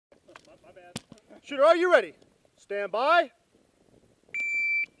Shooter, are you ready? Stand by.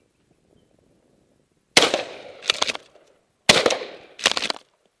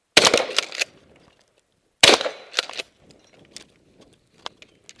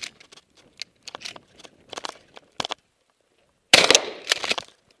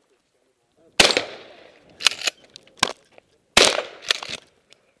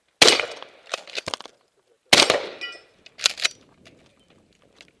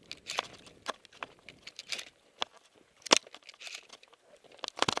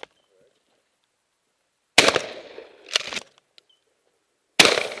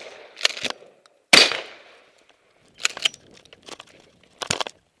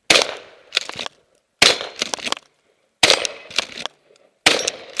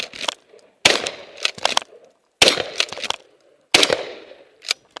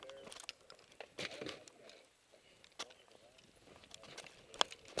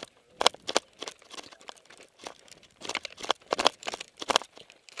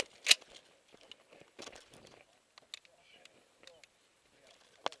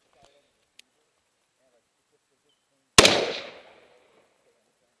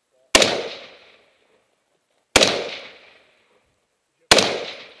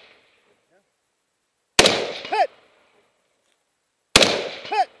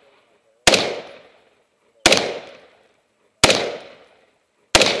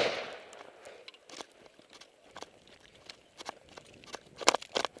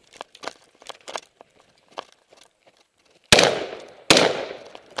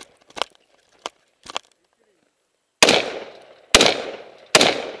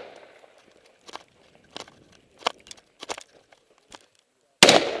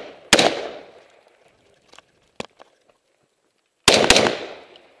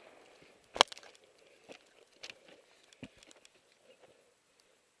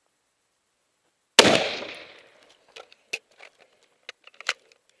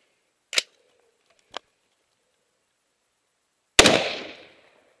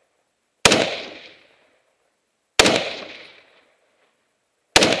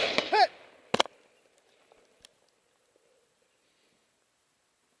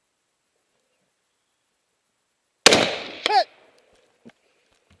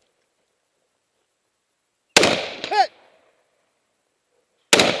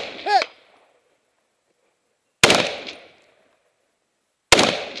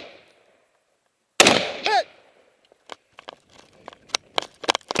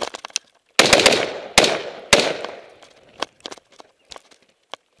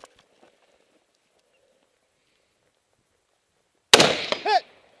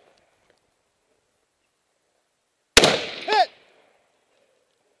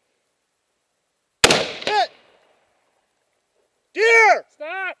 Deer!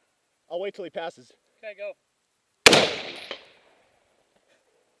 Stop! I'll wait till he passes. Okay, go.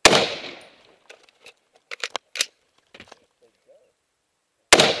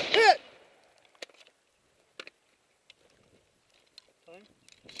 Hit! Time?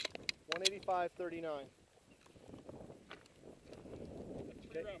 185.39.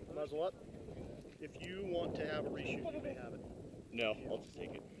 Okay, muzzle up. If you want to have a reshoot, you may have it. No, I'll just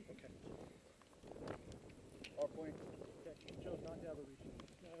take it. Okay. Our point. Okay, you chose not to have a reshoot.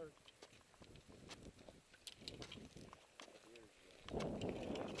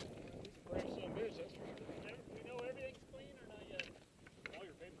 Brave son of a bitch, that's for sure. We know everything's clean or not yet? All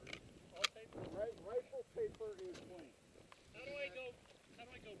your paper. All paper? Rifle paper is clean. How do I go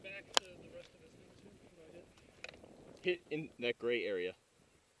back to the rest of this thing too? What do I hit? Hit in that gray area.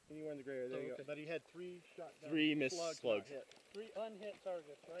 Anywhere in the gray area, there you Okay. go. But he had 3 shot down. 3 missed slugs. Not hit. 3 unhit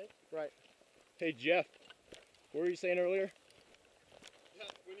targets, right? Right. Hey Jeff, what were you saying earlier?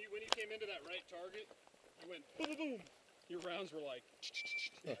 Yeah, when you came into that right target, you went boom, boom, boom. Your rounds were like,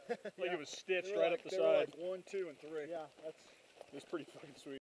 Like it was stitched They were right like, up the they side. were like 1, 2, and 3. Yeah, It was pretty fucking sweet.